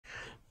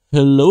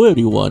Hello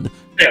everyone,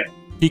 Yeah.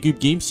 P-Group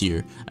Games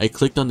here. I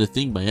clicked on the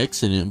thing by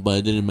accident, but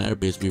it didn't matter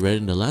because we read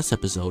in the last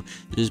episode.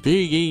 It is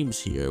P-Group Games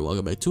here.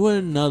 Welcome back to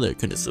another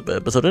KONOSUBA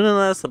episode. In the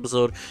last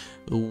episode,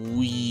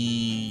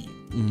 we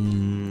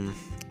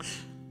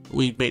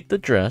made the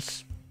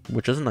dress,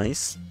 which was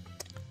nice.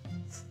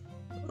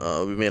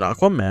 We made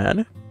Aqua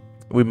mad.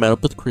 We met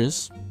up with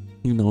Chris.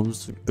 You know, it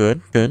was good.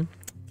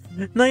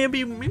 Now you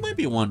might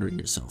be wondering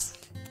yourself,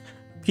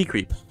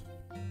 P-Creep,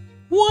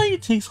 why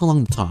it takes so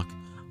long to talk?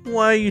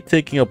 Why are you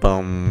taking up,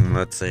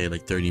 let's say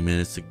like 30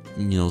 minutes to,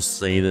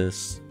 say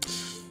this?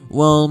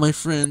 Well, my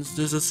friends,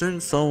 there's a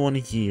certain someone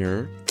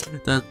here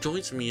that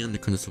joins me on the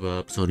KONOSUBA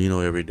episode,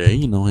 every day.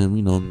 You know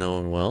him, know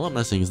him well. I'm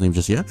not saying his name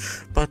just yet.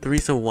 But the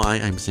reason why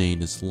I'm saying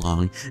this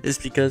long is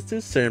because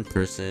this certain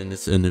person,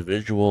 this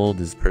individual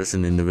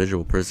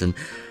person,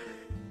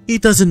 he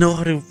doesn't know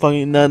how to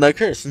fucking not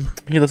curse.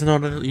 He doesn't know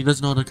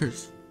how to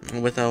curse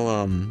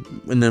without,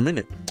 in a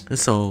minute.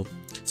 So,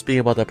 speaking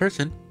about that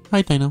person,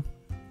 hi, Dino.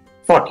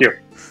 Fuck you.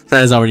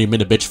 That is already a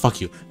minute, bitch.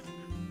 Fuck you.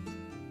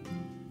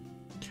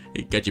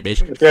 Got you,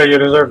 bitch. Yeah, you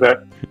deserve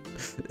that.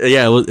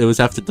 Yeah, it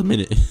was after the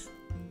minute.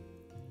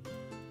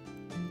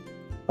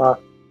 Yeah,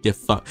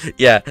 fuck.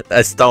 Yeah,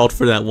 I stalled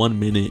for that 1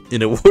 minute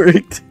and it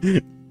worked.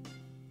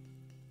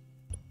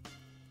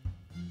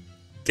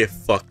 Get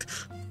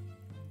fucked.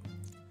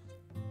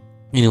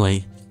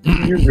 Anyway.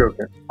 You're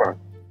joking. Fuck.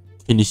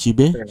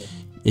 KONOSUBA?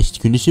 It's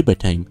KONOSUBA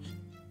time.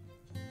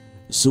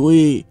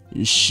 Sweet,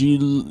 she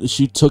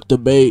took the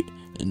bait,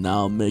 and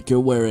now I'll make her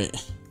wear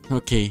it.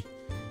 Okay,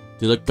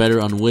 they look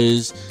better on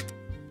Wiz.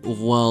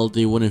 Well,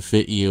 they wouldn't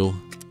fit you.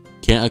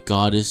 Can't a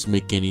goddess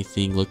make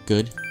anything look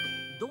good?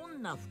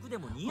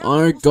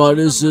 Aren't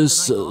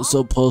goddesses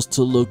supposed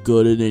to look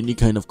good in any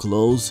kind of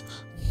clothes?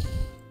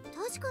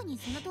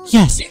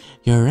 Yes,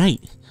 you're right.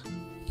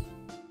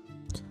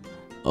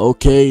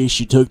 Okay,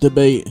 she took the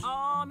bait.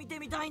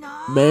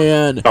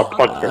 Man,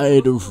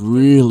 I'd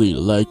really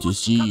like to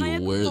see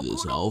you wear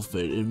this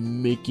outfit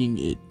and making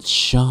it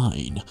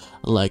shine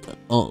like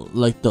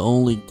the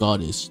only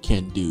goddess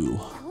can do.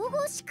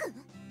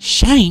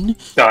 Shine?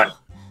 Done.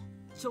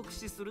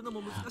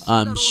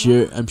 I'm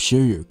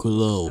sure your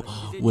glow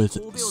with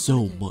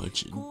so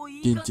much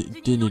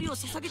dignity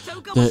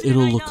that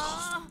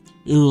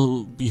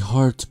it'll be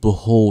hard to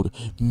behold.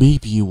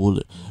 Maybe you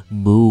will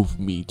move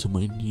me to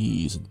my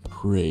knees and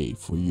pray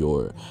for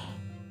your.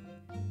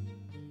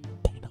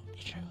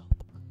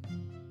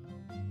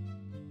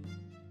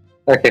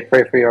 Okay,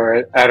 pray for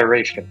your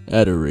adoration.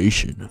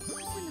 Adoration.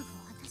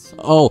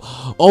 Oh,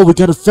 we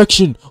got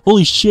affection.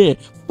 Holy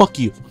shit. Fuck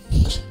you.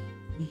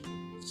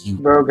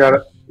 Bro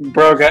got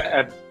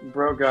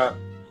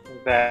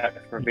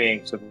that for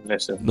being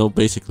submissive. No,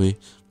 basically.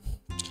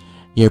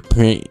 You're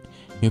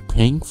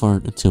praying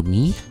for it to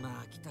me?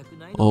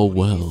 Oh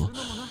well.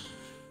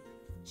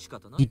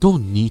 You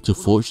don't need to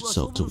force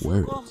yourself to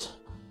wear it.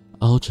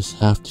 I'll just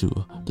have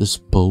to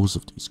dispose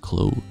of these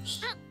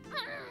clothes.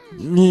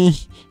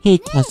 Hey,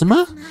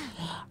 Kazuma.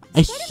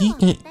 I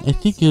think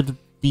it'd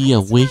be a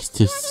waste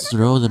to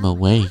throw them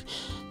away.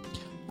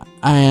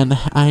 And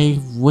I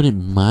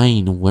wouldn't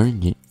mind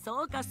wearing it.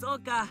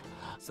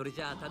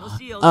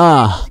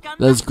 Ah,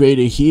 that's great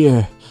to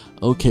hear.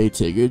 Okay,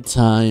 take your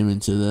time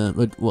into them.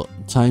 Well,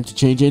 time to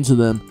change into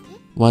them.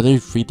 Why do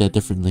you read that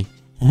differently?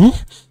 Huh?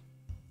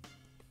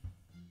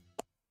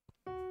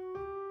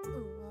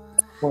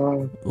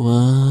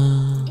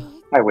 What?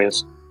 Hi,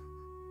 Wiz.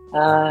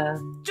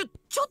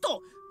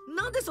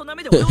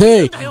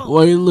 Hey,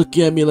 why are you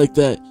looking at me like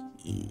that?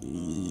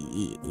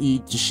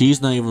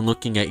 She's not even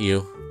looking at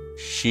you.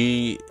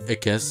 She, I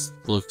guess,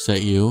 looks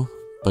at you,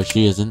 but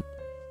she isn't.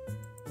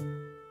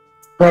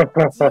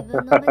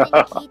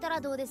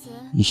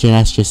 You should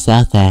ask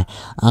yourself that.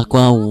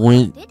 Aqua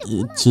went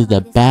to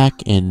the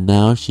back and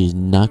now she's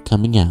not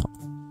coming out.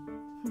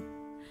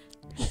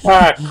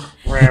 Ah,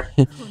 crap.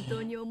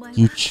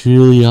 You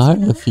truly are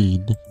a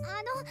fiend.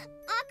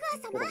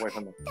 Get away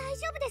from me.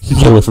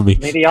 Get away from me.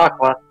 Lady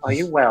Aqua, are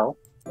you well?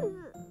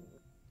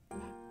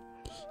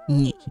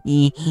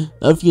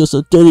 I feel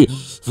so dirty.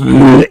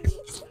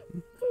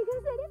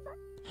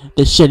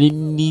 The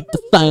shedding need to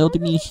file to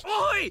me.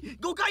 Hey!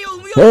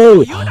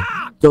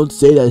 Don't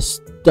say that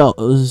stuff.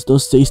 Don't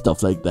say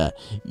stuff like that.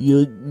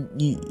 You'll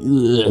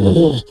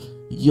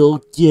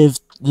give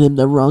them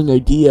the wrong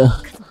idea.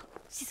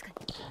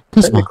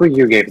 Kazuma, Technically,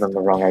 you gave them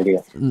the wrong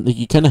idea.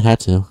 you kind of had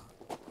to.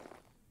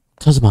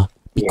 Kazuma,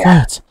 be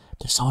quiet.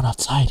 There's someone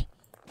outside.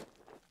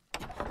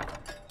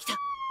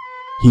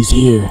 He's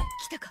here.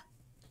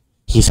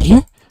 He's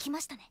here?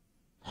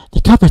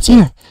 The culprit's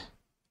here.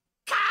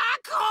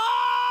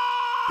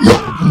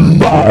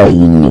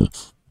 Mine.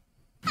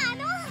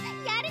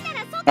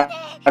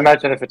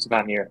 Imagine if it's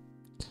not here.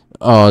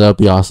 Oh, that'd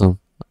be awesome.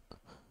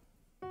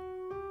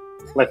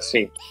 Let's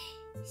see.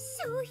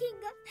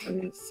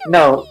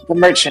 No, the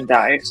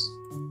merchandise.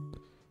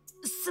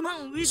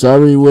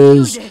 Sorry,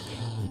 Wiz.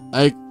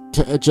 I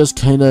just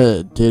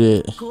kinda did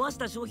it. Put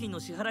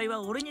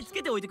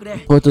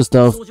the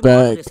stuff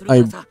back.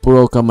 I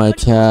broke on my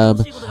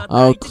tab.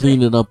 I'll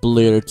clean it up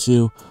later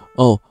too.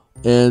 Oh,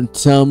 And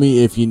tell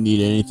me if you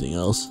need anything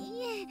else.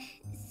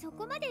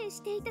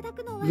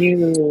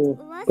 You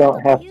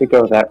don't have to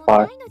go that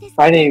far.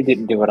 I know you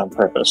didn't do it on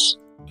purpose.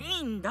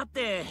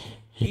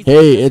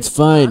 Hey, it's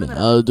fine.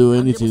 I'll do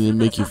anything to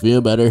make you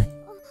feel better.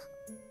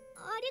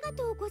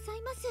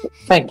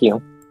 Thank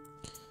you.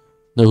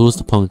 Now who's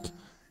the punk?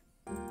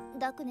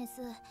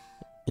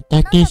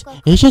 Darkness,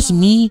 it's just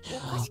me?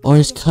 Or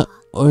is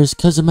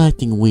Kazuma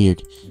acting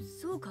weird?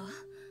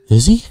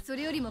 Is he?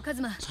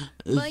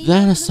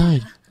 That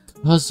aside,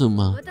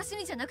 Kazuma.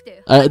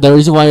 The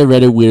reason why I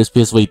read it weird is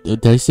because, wait,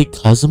 did I say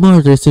Kazuma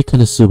or did I say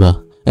Konosuba?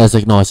 And I was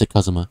like, no, I said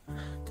Kazuma.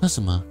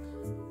 Kazuma.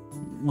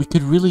 We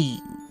could really,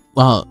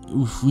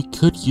 we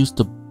could use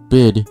the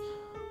bid,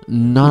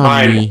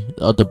 not on me,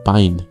 the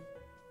bind.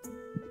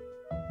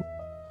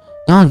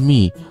 Not on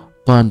me,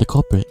 but on the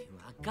culprit.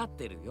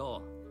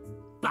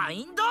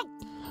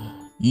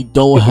 You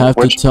don't have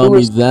to tell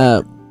me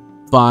that,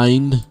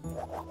 bind.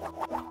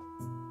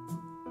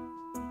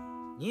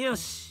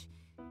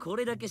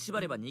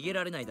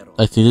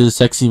 I think it's a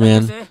sexy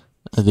man.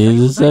 I think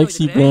it's a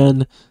sexy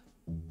man.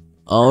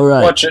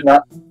 Alright. Watch it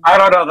not. I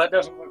don't know, that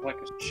doesn't look like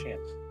his chin.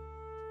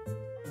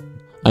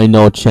 I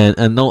know chin.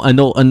 I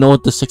know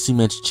the sexy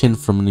man's chin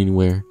from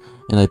anywhere.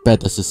 And I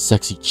bet that's a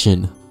sexy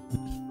chin.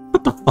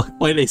 What the fuck?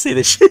 Why did they say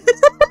this shit?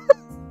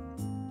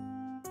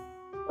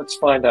 Let's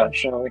find out,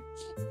 shall we?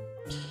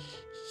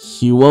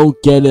 He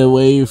won't get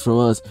away from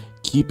us.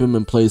 Keep him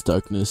in place,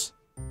 Darkness.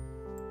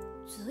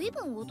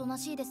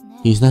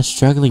 He's not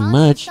struggling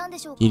much.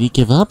 Did he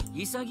give up?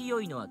 He's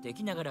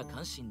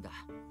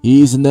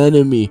an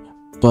enemy,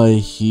 but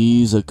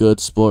he's a good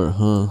sport,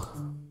 huh?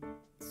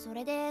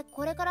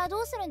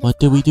 What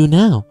do we do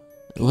now?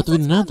 What do we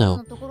do now,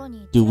 though?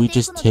 Do we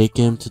just take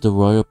him to the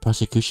Royal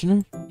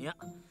Prosecutioner?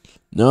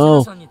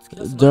 No,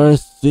 there are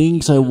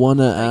things I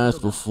wanna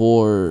ask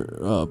before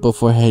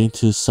heading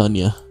to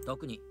Sunya.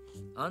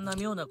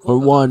 For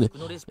one,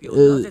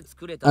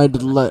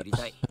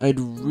 I'd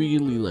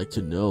really like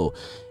to know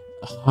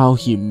how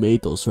he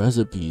made those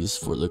recipes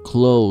for the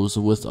clothes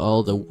with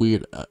all the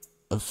weird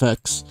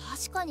effects.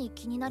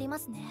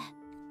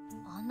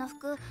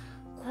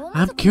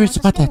 I'm curious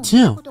about that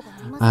too.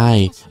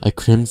 A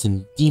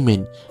crimson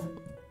demon.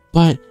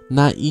 But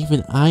not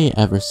even I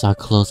ever saw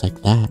clothes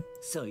like that.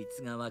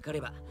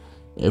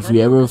 If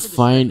we ever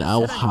find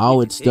out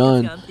how it's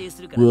done,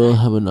 we'll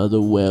have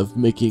another way of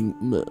making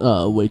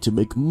way to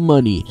make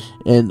money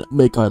and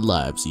make our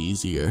lives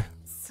easier.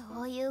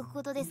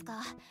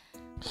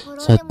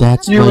 So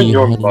that's what you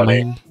had in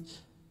mind?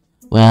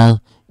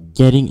 Well,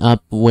 getting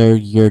up where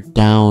you're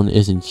down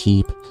isn't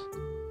cheap.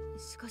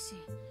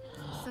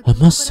 I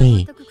must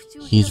say,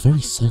 he's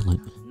very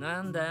silent.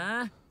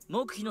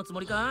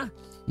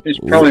 He's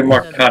probably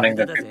more cunning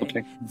than people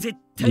think.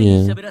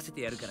 Yeah.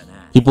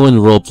 People in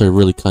robes are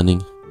really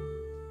cunning.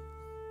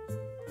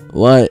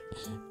 What?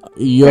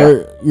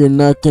 You're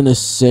not gonna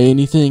say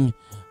anything?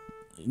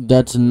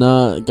 That's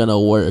not gonna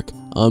work.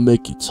 I'll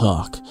make you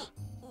talk.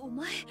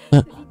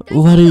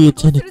 What do you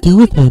intend to do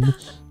with him?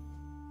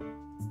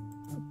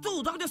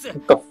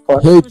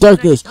 Hey,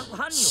 Darkness!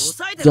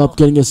 Stop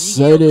getting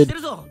excited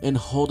and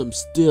hold him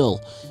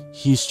still.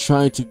 He's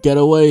trying to get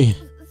away.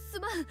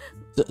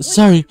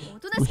 Sorry.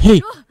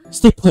 Hey,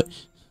 stay put.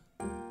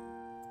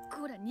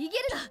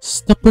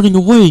 Stop running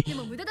away.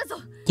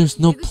 There's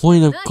no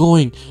point of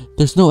going.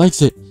 There's no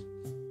exit.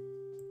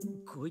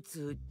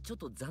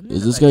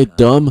 Is this guy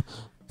dumb?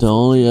 The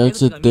only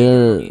exit fuck.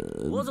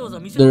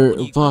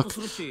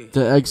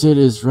 The exit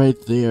is right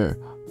there,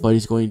 but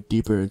he's going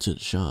deeper into the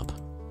shop.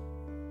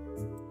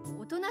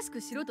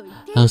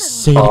 I'll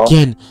say it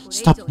again.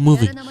 Stop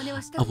moving.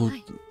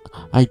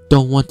 I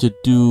don't want to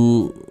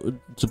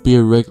be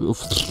a regular.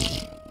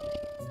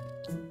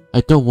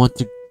 I don't want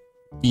to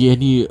be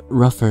any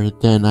rougher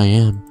than I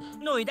am.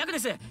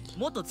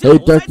 Hey,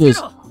 Darkness,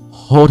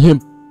 hold him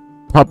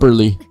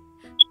properly.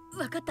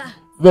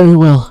 Very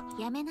well.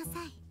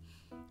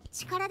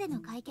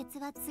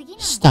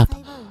 Stop.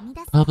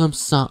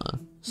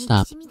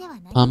 Stop.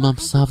 Problem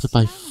solved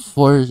by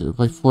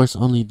force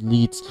only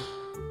leads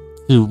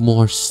to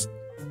more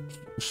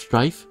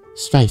strife.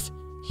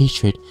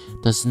 Hatred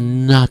does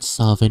not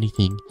solve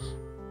anything.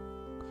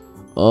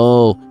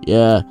 Oh,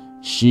 yeah,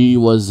 she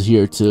was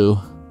here too.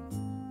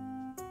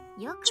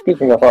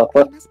 Speaking of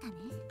Aqua,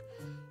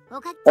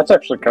 that's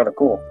actually kind of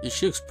cool.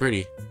 She looks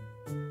pretty.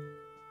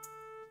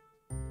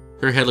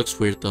 Her head looks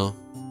weird though.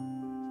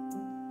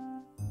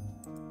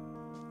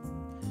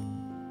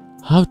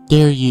 How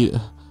dare you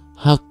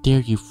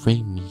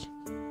frame me?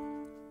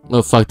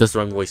 Oh fuck, that's the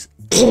wrong voice.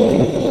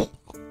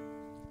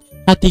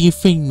 How dare you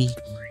frame me?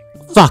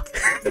 Fuck!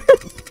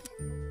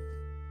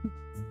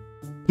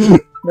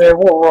 Man,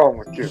 what's wrong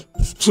with you?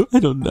 I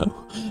don't know.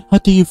 How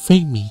do you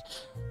frame me?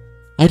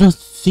 I don't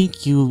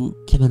think you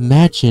can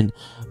imagine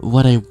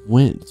what I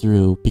went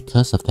through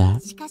because of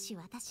that.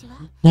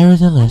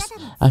 Nevertheless,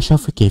 I shall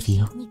forgive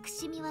you.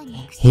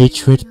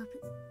 Hatred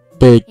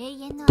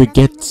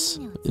begets.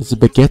 Is it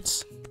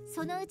begets?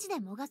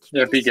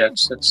 Yeah,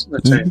 begets. That's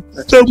it.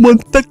 Someone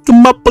took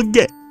my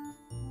baguette.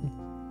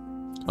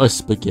 Oh,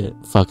 spaghetti.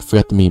 Fuck, I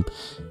forgot the meme.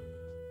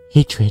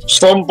 Hatred.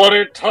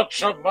 Somebody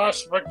touch my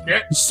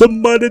spaghetti.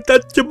 Somebody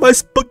touch my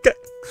spaghetti.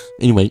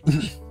 Anyway,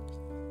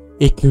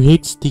 it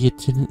creates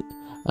an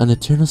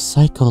eternal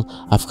cycle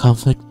of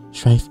conflict,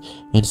 strife,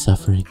 and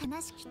suffering.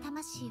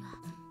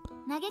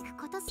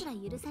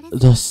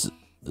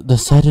 The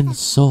saddened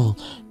soul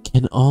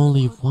can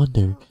only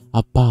wonder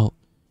about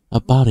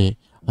it,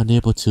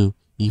 unable to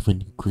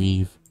even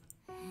grieve.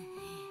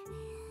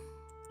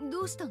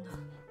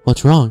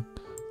 What's wrong?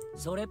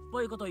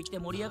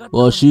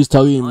 Well, she's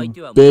talking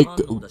big.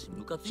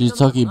 She's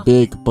talking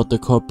big, but the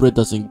corporate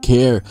doesn't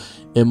care.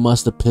 It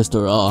must have pissed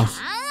her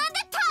off.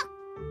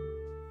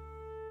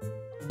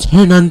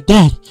 Turn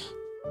undead.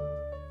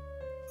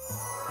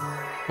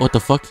 What the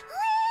fuck?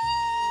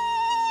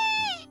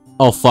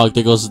 Oh fuck!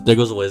 There goes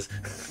Wiz.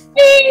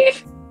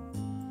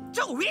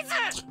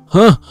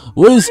 Huh?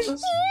 Wiz?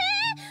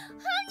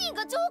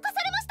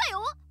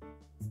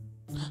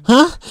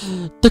 Huh?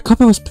 The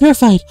corporate was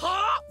purified.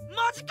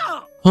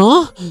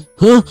 Huh?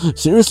 Huh?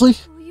 Seriously?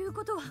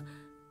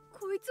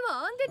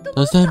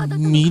 Does that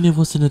mean it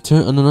was an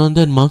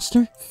undead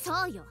monster?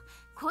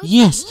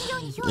 Yes,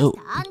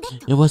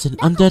 it was an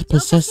undead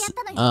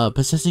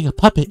possessing a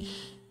puppet.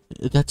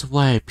 That's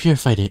why I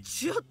purified it.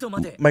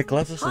 My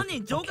glasses are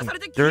fucking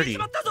dirty.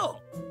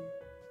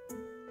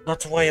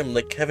 That's why I'm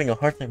like having a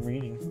hard time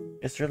reading.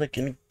 It's like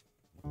in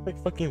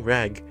like fucking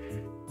rag.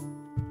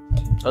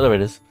 Oh, there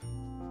it is.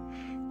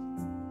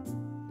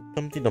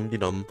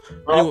 Dum-de-dum-de-dum.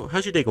 Anyway,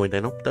 how's your day going,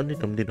 Dino?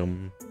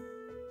 Dum-de-dum-de-dum.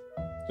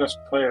 Just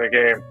play the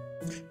game.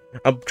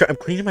 I'm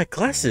cleaning my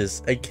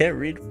glasses. I can't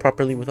read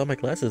properly without my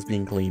glasses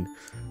being cleaned.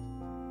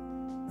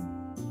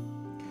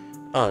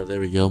 Oh,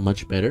 there we go.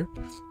 Much better.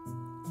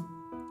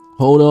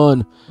 Hold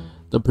on.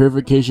 The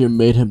purification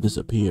made him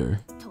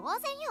disappear.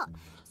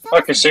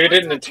 Okay, so you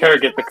didn't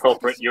interrogate the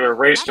culprit. You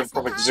erased him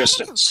from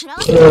existence.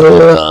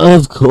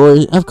 Of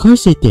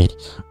course I did.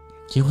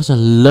 He was a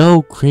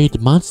low-grade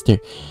monster.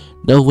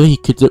 No way he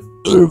could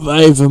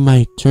survive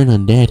my turn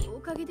undead.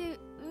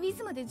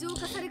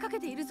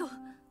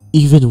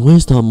 Even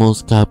Wiz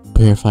almost got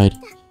purified.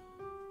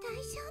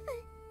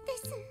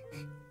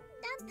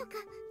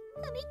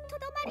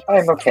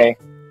 I'm okay.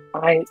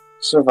 I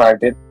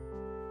survived it.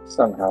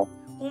 Somehow.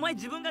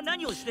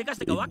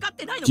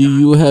 Do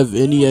you have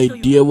any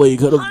idea what you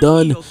could have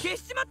done?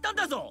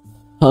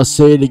 I'll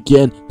say it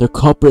again. The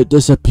culprit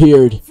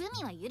disappeared.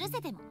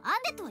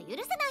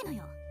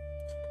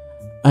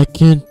 I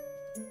can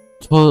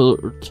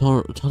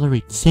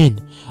tolerate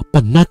sin,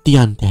 but not the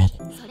undead.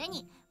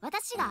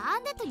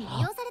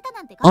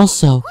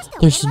 Also,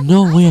 there's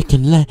no way I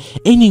can let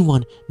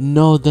anyone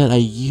know that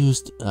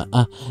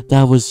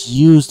that was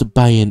used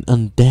by an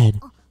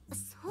undead.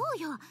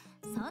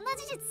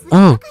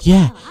 Oh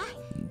yeah,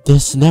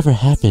 this never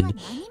happened.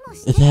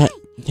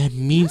 That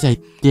means I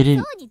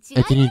didn't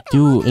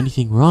do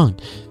anything wrong.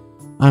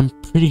 I'm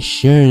pretty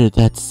sure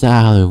that's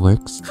how it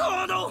works.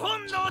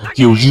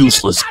 You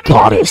useless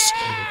goddess!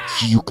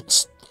 You can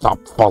stop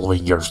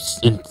following your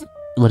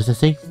what does that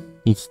say?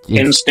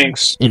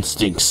 Instincts.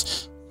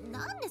 Instincts.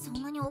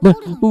 But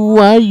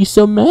why are you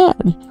so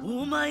mad?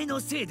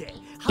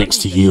 Thanks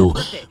to you,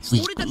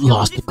 we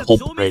lost the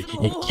culprit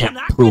and can't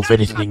prove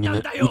anything.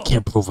 We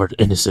can't prove her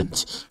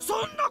innocent.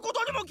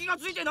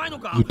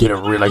 You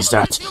didn't realize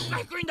that.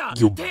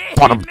 You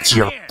bottom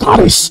tier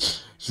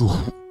goddess. You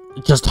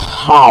just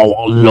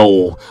how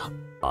low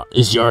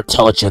is your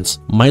intelligence?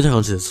 My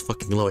intelligence is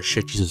fucking low as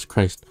shit. Jesus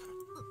Christ.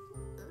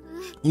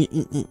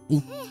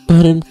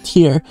 Bottom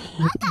tier,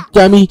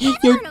 dummy.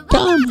 You're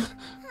dumb.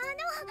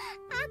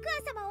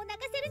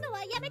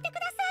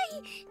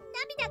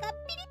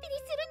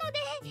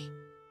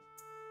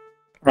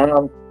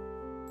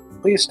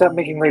 Please stop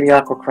making Lady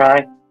Aqua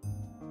cry.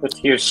 The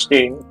tears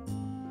sting.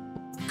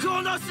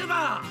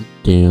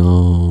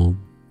 Damn.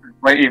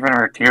 Wait, even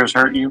her tears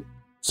hurt you?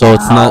 So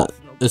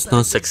it's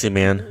not sexy,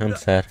 man. I'm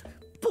sad.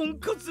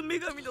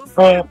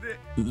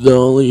 The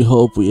only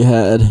hope we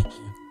had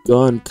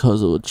gone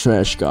because of a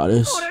trash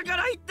goddess.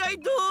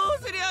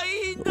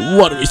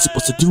 What are we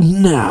supposed to do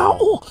now?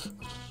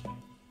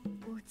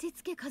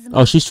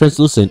 Oh, she's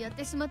translucent.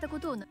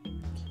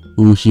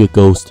 Ooh, she a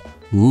ghost.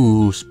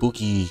 Ooh,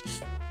 spooky.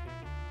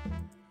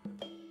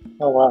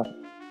 Oh wow.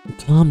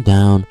 Calm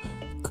down.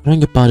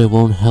 Crying about it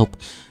won't help.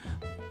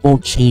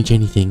 Won't change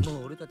anything.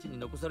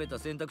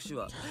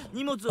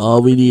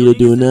 All we need to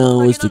do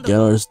now is to get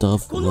our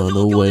stuff and run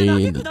away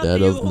in the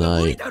dead of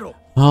night.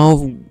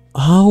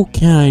 How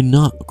can I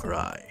not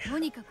cry?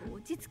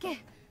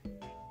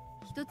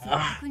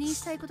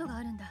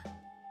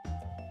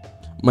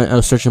 I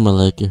was stretching my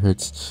leg, it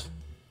hurts.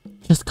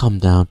 Just calm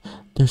down.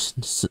 There's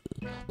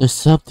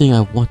something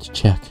I want to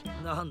check.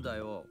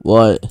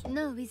 What?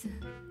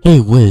 Hey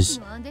Wiz,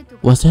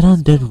 was that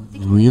undead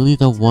really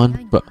the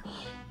one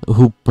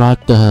who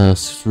brought the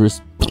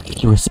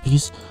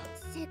recipes?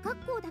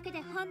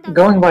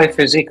 Going by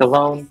physique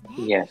alone,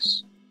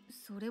 yes.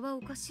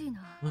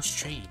 That's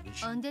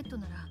strange.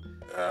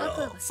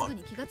 Oh, fuck.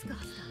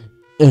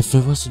 If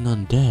it wasn't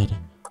undead,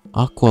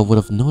 Aqua would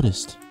have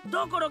noticed.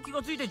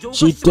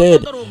 She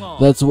did!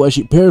 That's why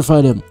she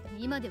purified him!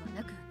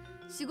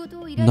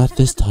 Not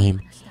this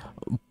time.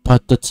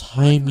 But the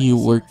time you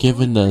were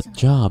given the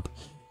job,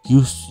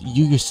 you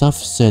yourself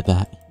said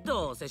that.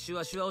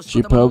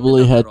 She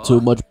probably had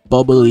too much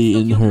bubbly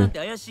in her.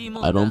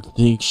 I don't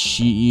think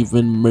she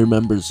even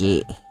remembers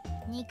it.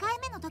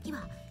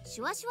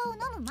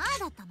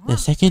 The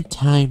second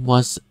time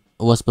was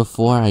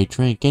before I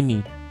drank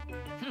any.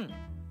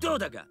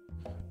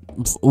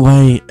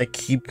 Why I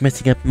keep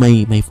messing up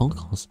my phone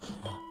calls.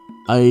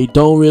 I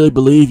don't really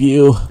believe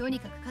you.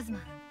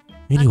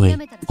 Anyway,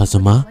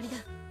 Kazuma,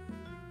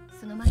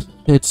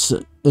 it's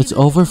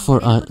over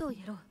for us.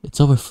 It's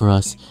over for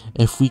us.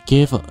 If we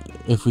give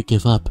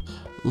up,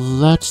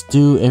 let's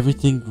do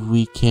everything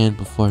we can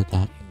before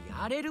that.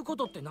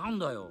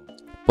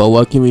 But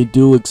what can we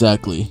do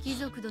exactly?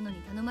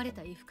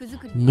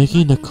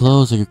 Making the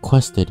clothes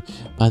requested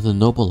by the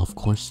noble, of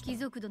course.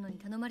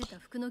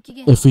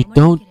 If we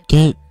don't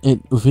get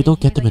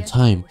them in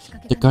time,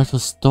 the guards will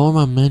storm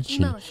our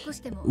mansion.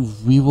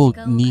 We will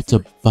need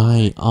to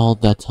buy all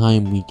that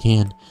time we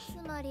can.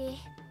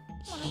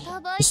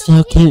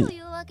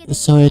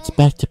 So it's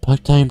back to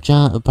part-time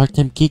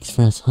gigs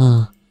for us,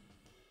 huh?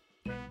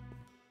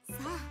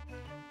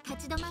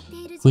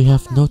 We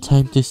have no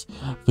time to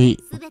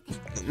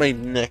my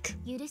neck.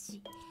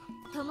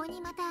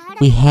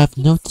 We have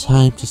no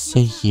time to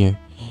stay here.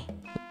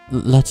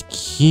 Let's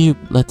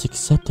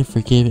accept and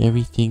forgive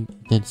everything,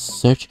 then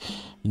search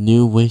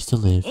new ways to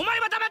live.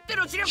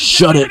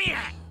 Shut it!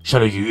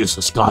 Shut it, you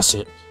useless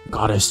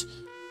goddess.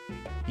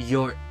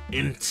 You're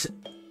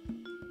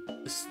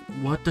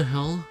what the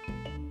hell?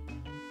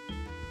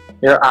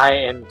 Your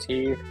INT,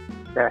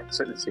 that's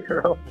at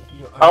 0.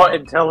 Oh,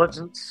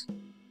 intelligence.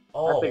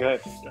 Oh.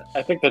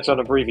 I think that's an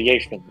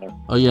abbreviation there.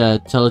 Oh yeah,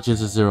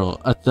 intelligence is 0.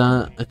 I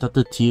thought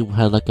the T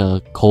had like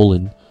a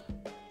colon.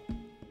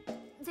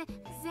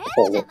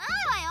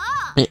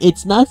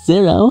 It's not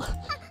 0.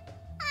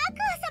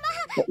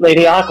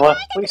 Lady Aqua,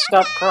 please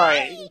stop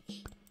crying.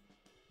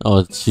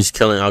 Oh, she's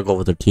killing Aqua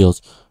with her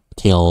tails.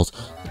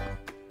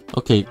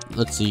 Okay,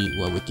 let's see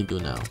what we can do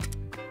now.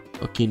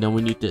 Okay, now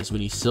we need this. We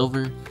need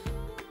silver,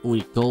 we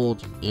need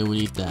gold, and we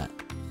need that.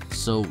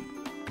 So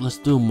let's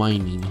do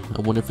mining.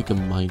 I wonder if we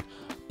can mine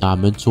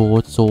diamond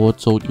sword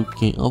you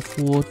can't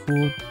afford.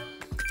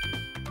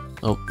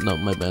 Oh no,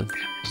 my bad.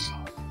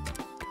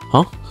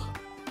 Huh?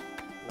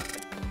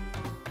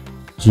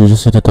 Did you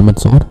just say that diamond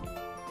sword?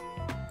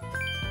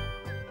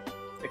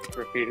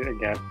 Repeat it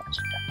again.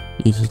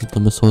 You just said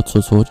diamond sword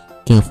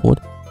can't afford.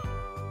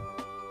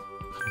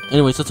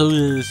 Anyways, let's do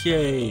this.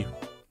 Yay!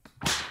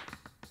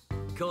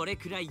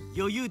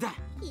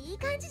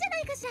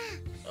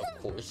 Of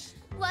course.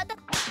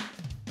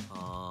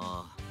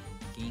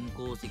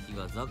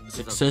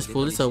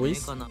 Successful as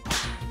always.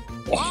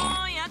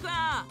 Why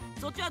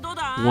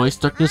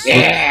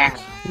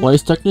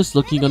is darkness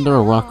looking under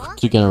a rock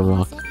to get a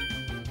rock?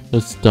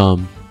 That's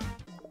dumb.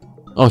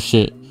 Oh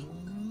shit.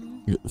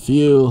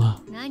 Phew.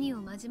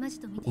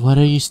 What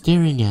are you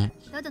staring at?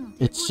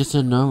 It's just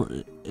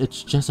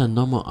a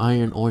normal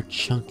iron ore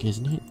chunk,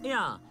 isn't it?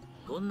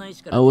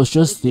 I was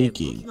just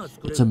thinking,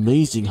 it's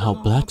amazing how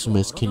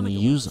blacksmiths can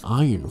use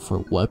iron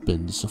for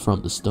weapons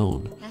from the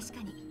stone.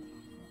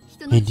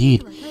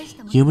 Indeed,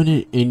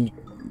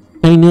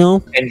 I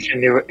know.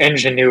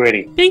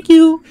 Ingenuity. Thank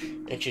you.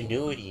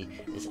 Ingenuity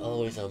is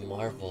always a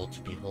marvel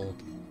to behold.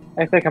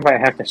 I think I might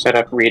have to set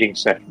up reading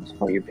sessions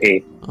while you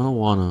pee. I don't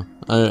wanna.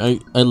 I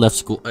left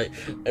school.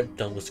 I'm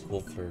done with school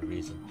for a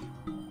reason.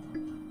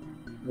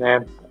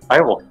 Man,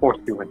 I will force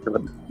you into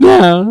them.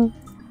 Yeah.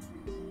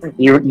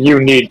 You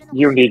need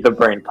the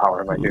brain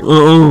power, my dude.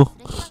 Oh.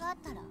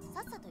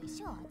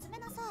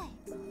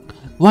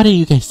 What are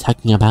you guys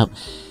talking about?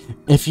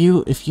 If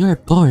you're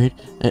bored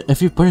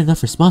enough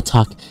for small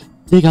talk,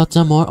 dig out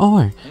some more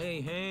ore.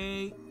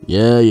 Hey.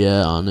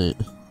 Yeah, on it.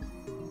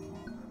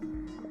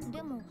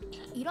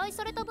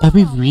 But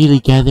we already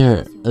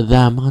gathered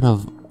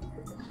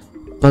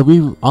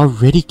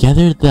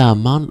the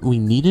amount we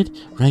needed,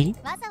 right?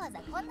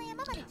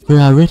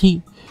 We're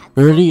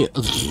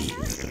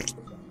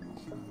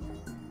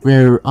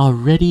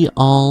already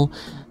all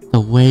the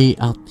way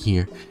out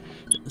here.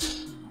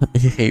 I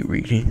hate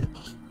reading.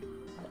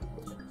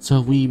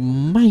 So we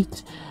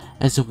might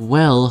as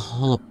well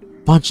haul a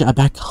bunch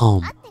back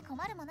home.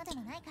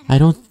 I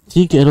don't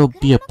think it'll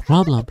be a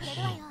problem,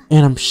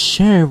 and I'm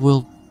sure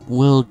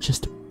we'll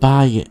just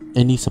buy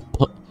any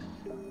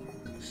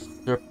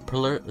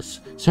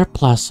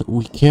surplus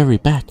we carry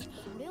back.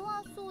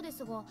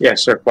 Yeah,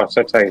 surplus,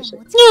 that's how you say.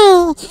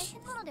 No.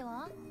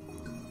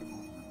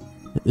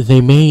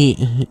 They may,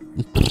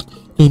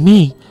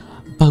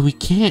 but we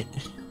can't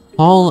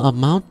haul a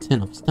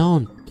mountain of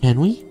stone, can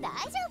we?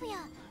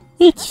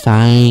 It's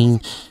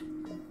fine.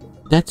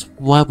 That's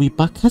what we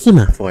bought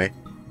Kazuma for.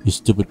 You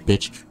stupid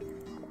bitch.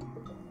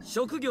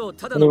 What do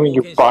you mean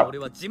you bought? I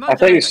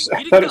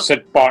thought it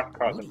said bought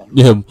Kazuma.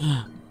 Yeah,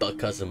 bought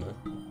Kazuma.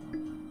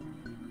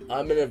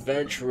 I'm an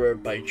adventurer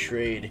by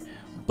trade,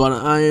 but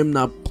I am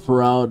not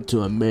proud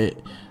to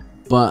admit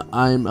but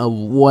I'm a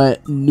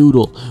wet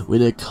noodle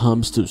when it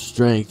comes to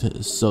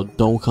strength, so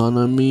don't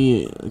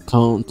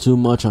count too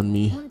much on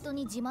me.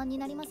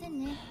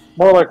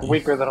 More like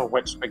weaker than a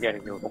wet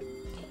spaghetti noodle.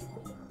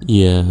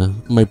 Yeah,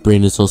 my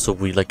brain is also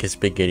weak like a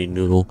spaghetti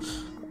noodle.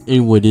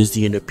 And what is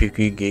the end of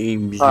picking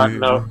games?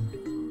 No.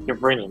 Your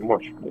brain is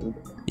mush, dude.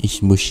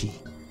 It's mushy.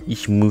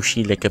 It's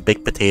mushy like a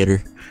baked potato.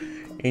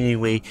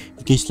 Anyway,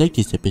 if you guys like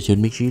this episode,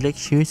 make sure you like,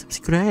 share, and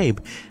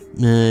subscribe.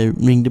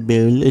 Ring the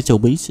bell as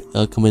always.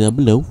 Comment down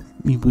below.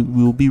 We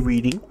will be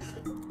reading.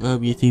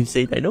 Anything to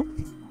say, I know?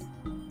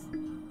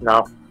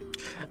 No.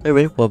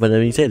 Alright, well, but that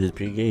being said, it's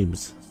Picking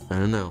Games. I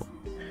don't know.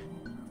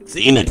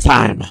 See you next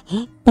time.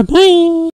 Bye bye.